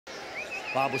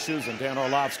Bob Wischusen and Dan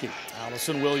Orlovsky.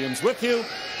 Allison Williams with you,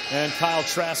 and Kyle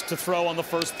Trask to throw on the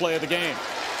first play of the game.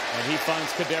 And he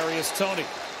finds Kadarius Toney.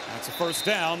 That's a first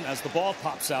down as the ball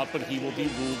pops out, but he will be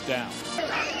ruled down.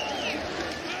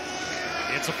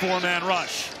 It's a four-man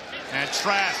rush. And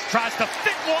Trask tries to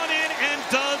fit one in and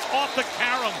does off the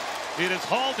carom. It is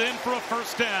hauled in for a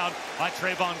first down by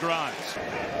Trayvon Grimes.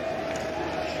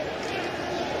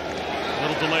 A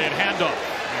little delayed handoff.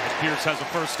 And Pierce has a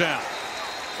first down.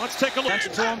 Let's take a look.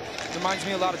 Attention to him. Reminds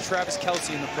me a lot of Travis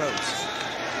Kelce in the pros.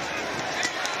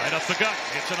 Right up the gut.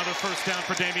 It's another first down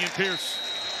for Dameon Pierce.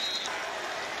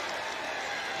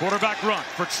 Quarterback run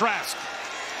for Trask.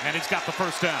 And he's got the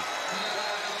first down.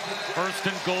 First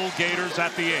and goal, Gators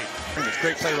at the 8.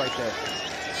 Great play right there.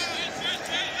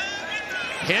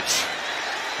 Pitch.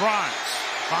 Grimes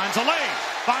finds a lane.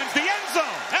 Finds the end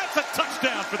zone. That's a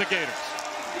touchdown for the Gators.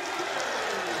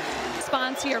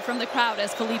 Response here from the crowd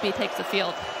as Felipe takes the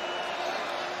field.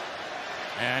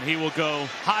 And he will go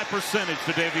high percentage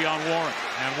to Davion Warren.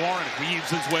 And Warren weaves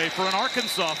his way for an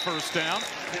Arkansas first down.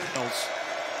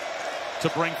 To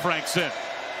bring Franks in.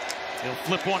 He'll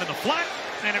flip one in the flat,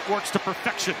 and it works to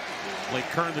perfection. Blake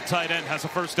Kern, the tight end, has a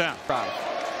first down.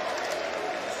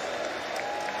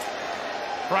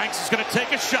 Franks is going to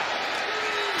take a shot.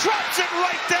 Drops it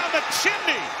right down the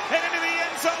chimney. And into the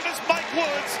end zone is Mike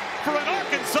Woods for an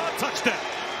Arkansas touchdown.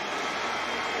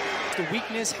 The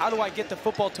weakness, how do I get the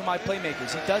football to my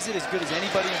playmakers? He does it as good as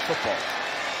anybody in football.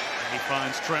 And he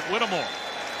finds Trent Whittemore.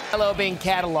 Hello, being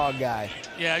catalog guy.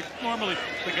 Yeah, normally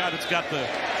the guy that's got the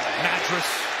mattress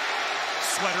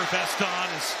sweater vest on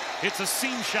it's a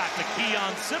seam shot to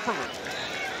Keon Zipperer.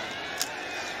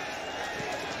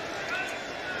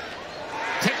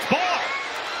 Tipped ball.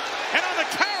 And on the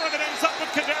carom, it ends up with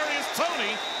Kadarius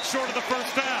Toney short of the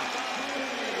first down.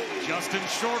 Justin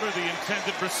Shorter, the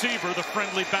intended receiver, the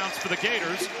friendly bounce for the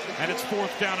Gators, and it's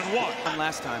fourth down and 1.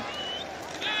 Last time.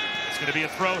 It's going to be a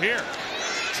throw here.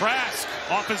 Trask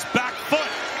off his back foot.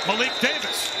 Malik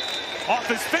Davis off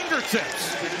his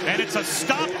fingertips. And it's a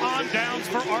stop on downs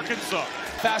for Arkansas.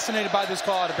 Fascinated by this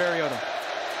call out of Barry Odom.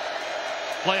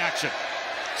 Play action.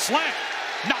 Slant.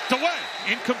 Knocked away.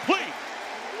 Incomplete.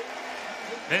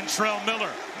 Ventrell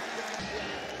Miller.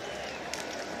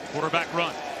 Quarterback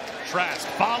run. Trask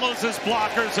follows his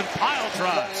blockers and pile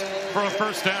drives for a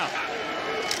first down.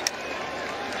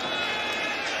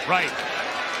 Right.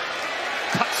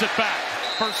 Cuts it back.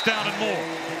 First down and more.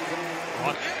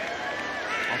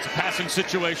 It's a passing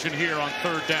situation here on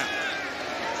third down.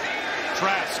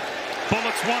 Trask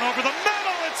bullets one over the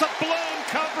middle. It's a blown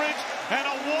coverage and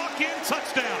a walk-in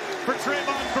touchdown for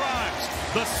Trayvon Grimes.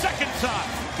 The second time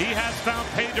he has found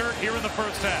pay dirt here in the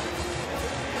first half.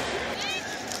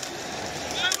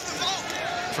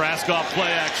 Trask off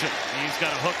play action. He's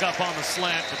got a hook up on the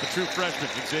slant with the true freshman,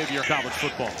 Xavier college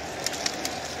football.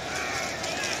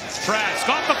 Trask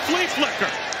off the flea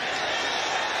flicker.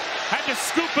 Had to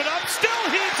scoop it up. Still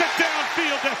heaves it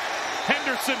downfield to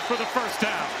Henderson for the first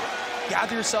down.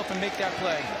 Gather yourself and make that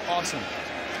play. Awesome.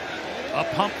 A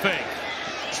pump fake.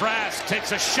 Trask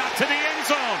takes a shot to the end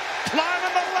zone.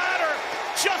 Climbing the ladder.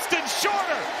 Justin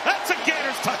Shorter. That's a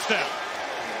Gators touchdown.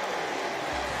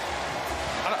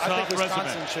 I think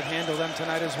Wisconsin should handle them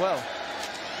tonight as well.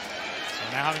 So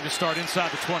now having to start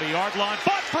inside the 20-yard line,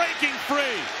 but breaking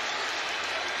free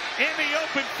in the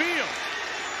open field.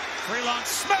 Treylon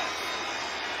Smith.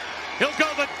 He'll go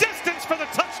the distance for the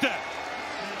touchdown.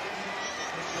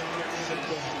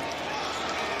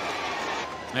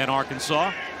 And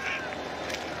Arkansas,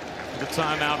 the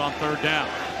timeout on third down.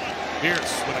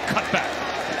 Pierce with a cutback.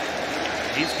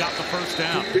 He's got the first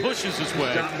down. Pushes his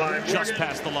way just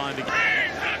past the line to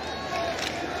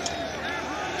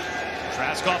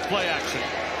Trask off play action.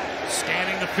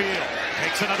 Scanning the field.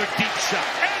 Takes another deep shot.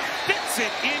 And fits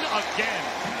it in again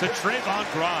to Trayvon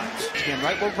Grimes. Again,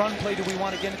 right? What run play do we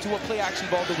want to get into? What play action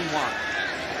ball do we want?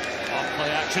 Off play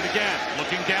action again.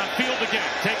 Looking downfield again.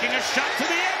 Taking a shot to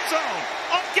the end zone.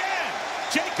 Again.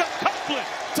 Jacob Copeland.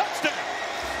 Touchdown.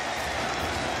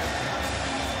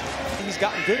 He's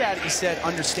gotten good at it, he said,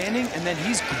 understanding, and then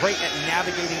he's great at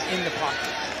navigating in the pocket.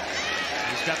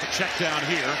 He's got the check down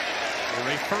here for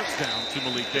a first down to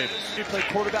Malik Davis. He played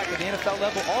quarterback at the NFL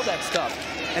level, all that stuff.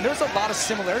 And there's a lot of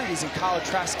similarities in Kyle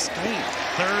Trask's game.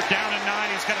 Third down and 9.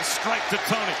 He's got a strike to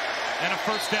Toney. And a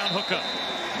first down hookup.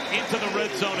 Into the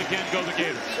red zone again go the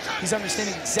Gators. He's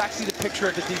understanding exactly the picture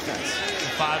of the defense.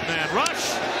 Five-man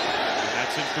rush. And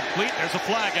that's incomplete. There's a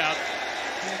flag out.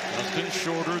 Justin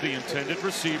Shorter, the intended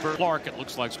receiver. Clark, it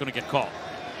looks like, is going to get called.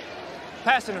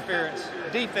 Pass interference.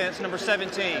 Defense, number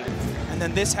 17. And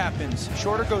then this happens.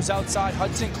 Shorter goes outside.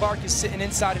 Hudson Clark is sitting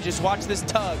inside, and just watch this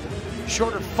tug.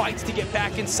 Shorter fights to get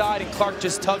back inside, and Clark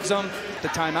just tugs him. The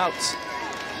timeouts.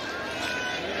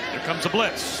 Here comes a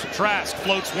blitz. Trask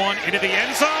floats one into the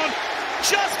end zone.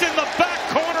 Just in the back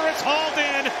corner, it's hauled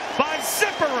in by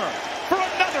Zipperer for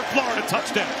another Florida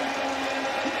touchdown.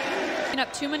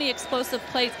 Up too many explosive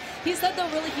plays. He said, though,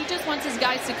 really, he just wants his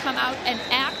guys to come out and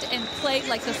act and play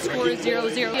like the score is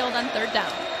 0-0 field on third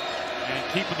down. And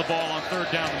keeping the ball on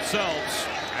third down themselves,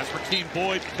 as Rakeem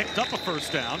Boyd picked up a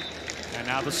first down. And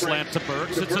now the slant to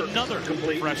Burks. It's another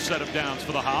fresh set of downs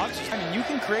for the Hogs. I mean, you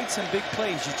can create some big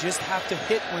plays. You just have to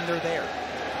hit when they're there.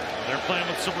 They're playing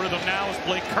with some rhythm now as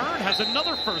Blake Kern has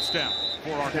another first down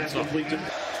for Arkansas. Here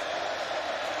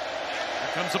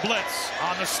comes a blitz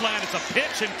on the slant. It's a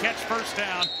pitch and catch first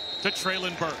down to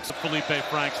Traylon Burks. Felipe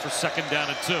Franks for second down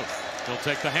and 2. He'll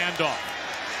take the handoff.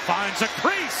 Finds a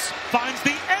crease. Finds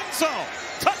the end zone.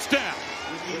 Touchdown.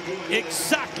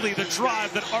 Exactly the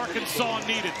drive that Arkansas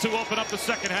needed to open up the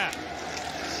second half.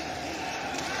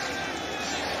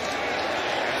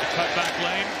 The cutback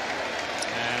lane.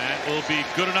 And that will be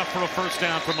good enough for a first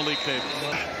down from Malik Davis.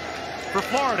 For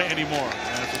Florida anymore.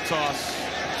 As a toss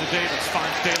to Davis.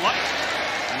 Finds daylight.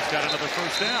 He's got another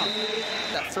first down.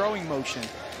 That throwing motion, you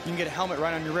can get a helmet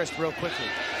right on your wrist real quickly.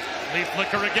 Leaf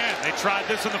flicker again. They tried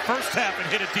this in the first half and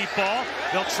hit a deep ball.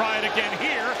 They'll try it again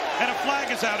here, and a flag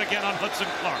is out again on Hudson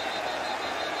Clark.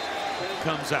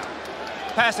 Comes out.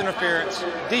 Pass interference,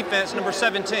 defense number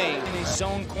 17. In a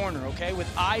zone corner, okay, with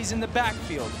eyes in the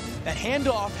backfield. That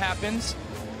handoff happens.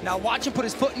 Now watch him put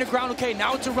his foot in the ground. Okay,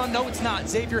 now it's a run. No, it's not.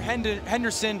 Xavier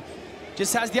Henderson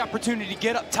just has the opportunity to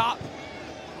get up top.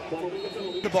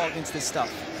 The ball against this stuff.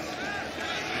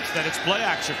 Instead, it's play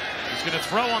action. He's going to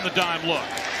throw on the dime look.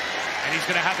 And he's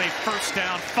going to have a first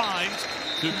down find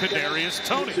to Kadarius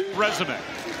Toney. Resume.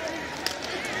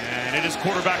 And it is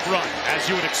quarterback run, as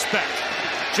you would expect.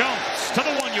 Jones to the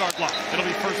 1-yard line. It'll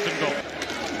be first and goal.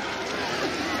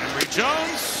 Emory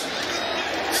Jones,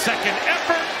 second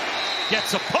effort,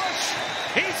 gets a push.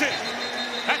 He's in.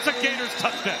 That's a Gators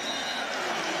touchdown.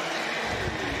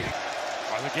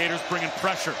 Are the Gators bringing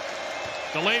pressure?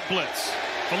 Delayed blitz.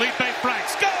 Felipe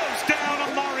Franks goes down.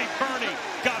 Amari Burney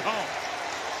got home.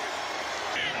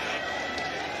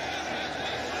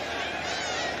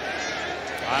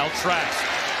 Kyle Trask,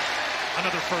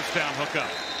 another first down hookup.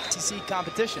 SEC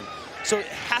competition, so it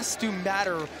has to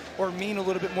matter or mean a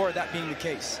little bit more of that being the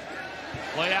case.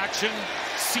 Play action,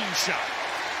 seam shot.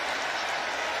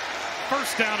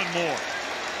 First down and more.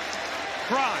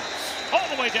 Grimes all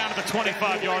the way down to the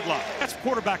 25-yard line. That's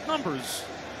quarterback numbers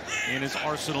in his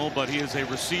arsenal, but he is a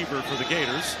receiver for the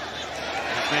Gators.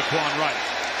 That's Naquan Wright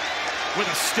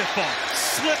with a stiff arm,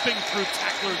 slipping through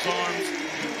tackler's arms.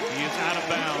 He is out of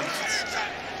bounds.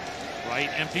 Wright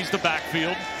empties the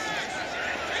backfield.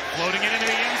 Floating it into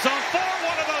the end zone for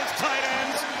one of those tight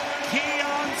ends.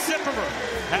 Keon Zipperer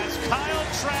has Kyle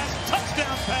Trask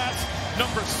touchdown pass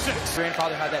number 6.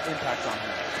 Grandfather had that impact on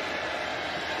him.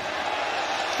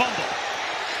 Fumble.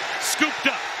 Scooped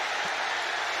up.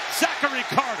 Zachary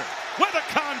Carter with a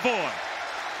convoy.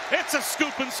 It's a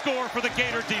scoop and score for the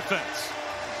Gator defense.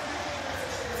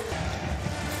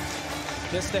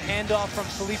 Just the handoff from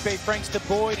Felipe Franks to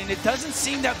Boyd, and it doesn't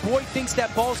seem that Boyd thinks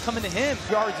that ball's coming to him.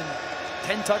 Yards and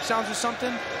 10 touchdowns or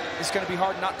something, it's going to be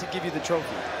hard not to give you the trophy.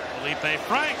 Felipe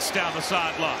Franks down the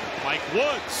sideline. Mike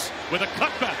Woods with a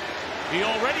cutback. He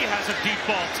already has a deep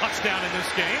ball touchdown in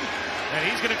this game, and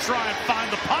he's going to try and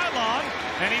find the pylon,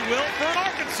 and he will for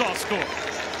an Arkansas score.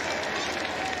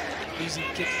 Easy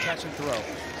kick, catch, and throw.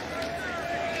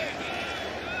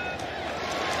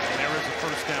 And there is a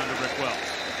first down to Rick Wells.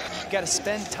 You got to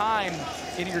spend time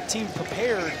getting your team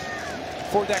prepared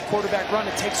for that quarterback run.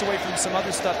 It takes away from some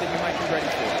other stuff that you might be ready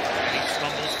for. And he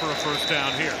stumbles for a first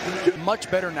down here. Much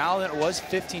better now than it was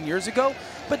 15 years ago,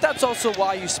 but that's also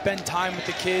why you spend time with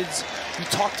the kids. You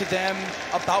talk to them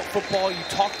about football. You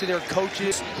talk to their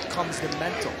coaches. It becomes the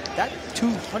mental. That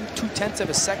 2/10 of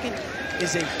a second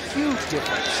is a huge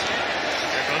difference.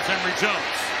 There goes Emory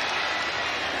Jones.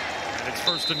 And it's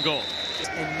first and goal.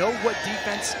 And know what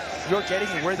defense you're getting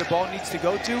and where the ball needs to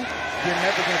go to, you're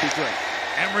never going to be great.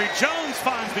 Emory Jones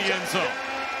finds the end zone.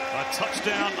 A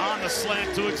touchdown on the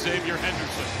slant to Xavier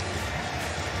Henderson.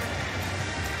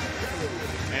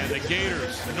 And the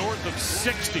Gators north of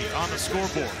 60 on the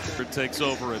scoreboard. It takes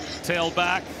over at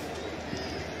tailback.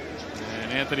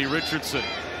 And Anthony Richardson.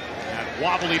 That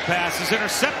wobbly pass is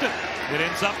intercepted. It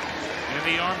ends up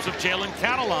in the arms of Jalen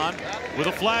Catalon with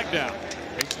a flag down.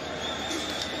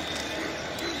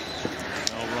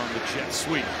 They'll run the jet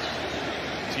sweep.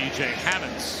 TJ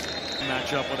Hammonds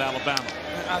match up with Alabama.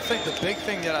 I think the big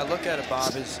thing that I look at it,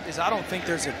 Bob, is I don't think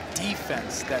there's a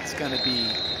defense that's going to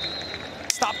be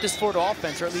stop this Florida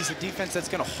offense, or at least a defense that's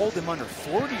going to hold him under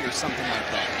 40 or something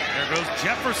like that. There goes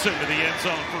Jefferson to the end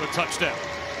zone for a touchdown.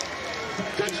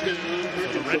 So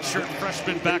the redshirt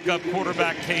freshman backup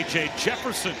quarterback KJ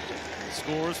Jefferson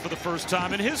scores for the first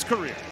time in his career.